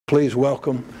Please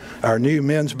welcome our new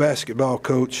men's basketball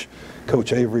coach,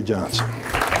 Coach Avery Johnson.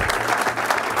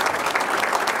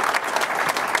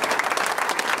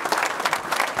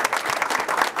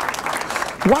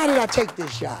 Why did I take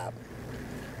this job?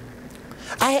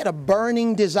 I had a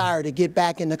burning desire to get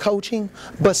back into coaching,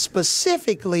 but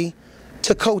specifically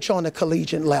to coach on the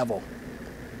collegiate level.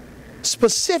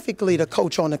 Specifically to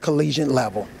coach on the collegiate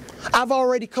level. I've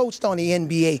already coached on the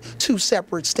NBA, 2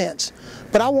 separate stints,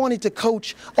 but I wanted to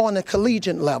coach on the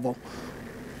collegiate level.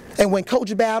 And when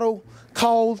Coach Battle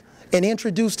called and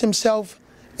introduced himself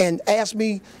and asked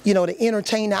me, to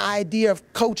entertain the idea of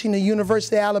coaching the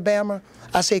University of Alabama,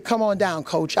 I said, come on down,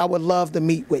 Coach. I would love to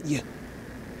meet with you.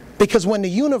 Because when the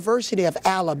University of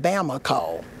Alabama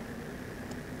called,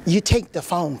 you take the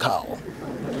phone call.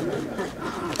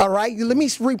 All right, let me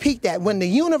repeat that. When the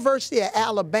University of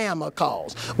Alabama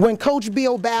calls, when Coach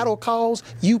Bill Battle calls,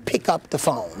 you pick up the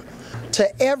phone.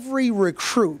 To every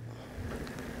recruit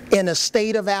in the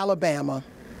state of Alabama,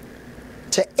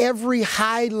 to every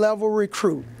high-level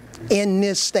recruit in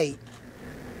this state,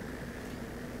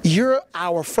 you're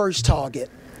our first target.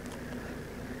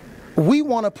 We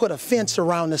want to put a fence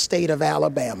around the state of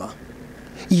Alabama.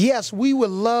 Yes, we would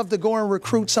love to go and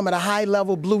recruit some of the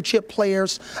high-level blue-chip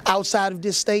players outside of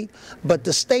this state, but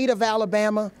the state of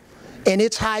Alabama and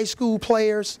its high school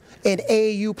players and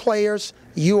AAU players,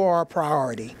 you are a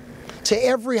priority. To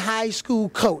every high school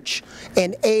coach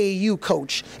and AAU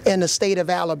coach in the state of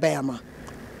Alabama,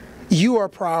 you are a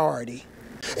priority.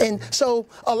 And so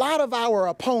a lot of our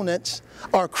opponents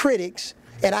are critics,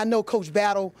 and I know Coach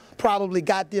Battle probably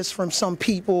got this from some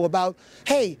people about,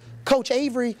 hey, Coach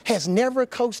Avery has never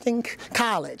coached in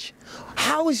college.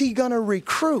 How is he going to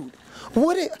recruit?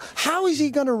 How is he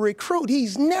going to recruit?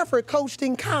 He's never coached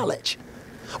in college.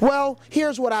 Well,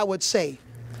 here's what I would say.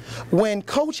 When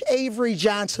Coach Avery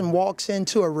Johnson walks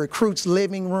into a recruit's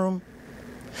living room,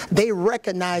 they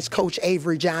recognize Coach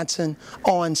Avery Johnson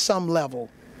on some level,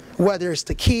 whether it's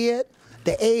the kid,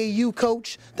 the AAU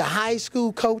coach, the high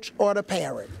school coach, or the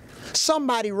parent.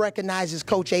 Somebody recognizes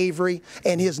Coach Avery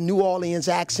and his New Orleans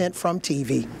accent from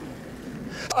TV.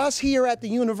 Us here at the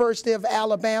University of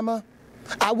Alabama,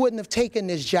 I wouldn't have taken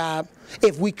this job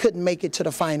if we couldn't make it to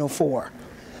the Final Four.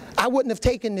 I wouldn't have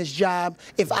taken this job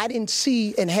if I didn't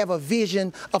see and have a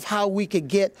vision of how we could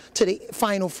get to the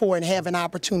Final Four and have an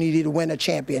opportunity to win a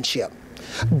championship.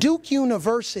 Duke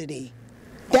University,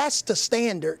 that's the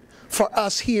standard for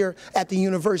us here at the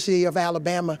University of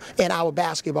Alabama and our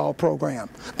basketball program.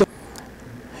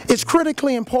 It's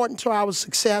critically important to our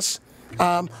success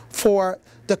for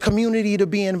the community to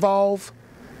be involved.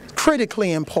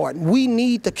 Critically important. We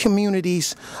need the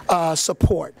community's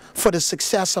support for the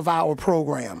success of our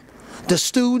program. The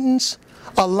students,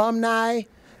 alumni,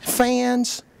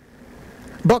 fans,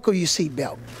 buckle your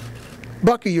seatbelt.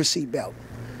 Buckle your seatbelt.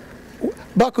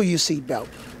 Buckle your seatbelt.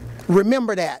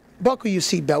 Remember that. Buckle your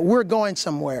seatbelt. We're going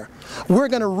somewhere. We're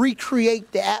going to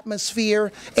recreate the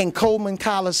atmosphere in Coleman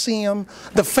Coliseum.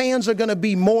 The fans are going to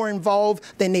be more involved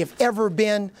than they've ever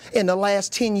been in the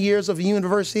last 10 years of the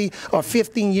university or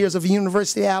 15 years of the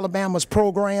University of Alabama's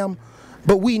program.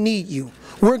 But we need you.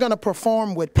 We're going to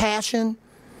perform with passion.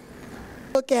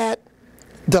 Look at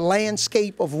the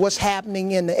landscape of what's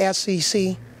happening in the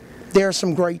SEC. There are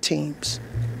some great teams.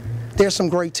 There's some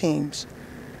great teams.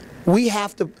 We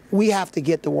have to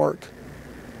get to work.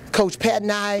 Coach Pat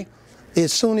and I,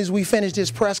 as soon as we finish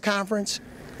this press conference,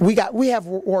 we have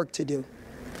work to do.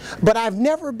 But I've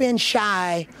never been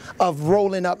shy of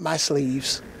rolling up my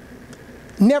sleeves.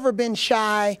 Never been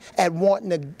shy at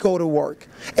wanting to go to work.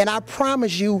 And I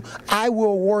promise you, I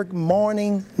will work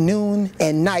morning, noon,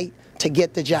 and night to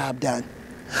get the job done.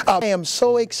 I am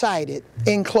so excited,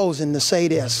 in closing, to say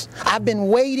this. I've been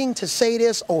waiting to say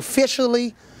this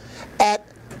officially at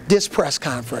this press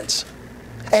conference.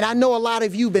 And I know a lot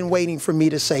of you have been waiting for me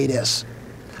to say this.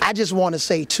 I just want to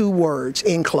say 2 words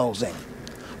in closing.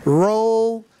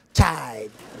 Roll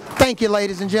Tide. Thank you,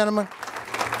 ladies and gentlemen.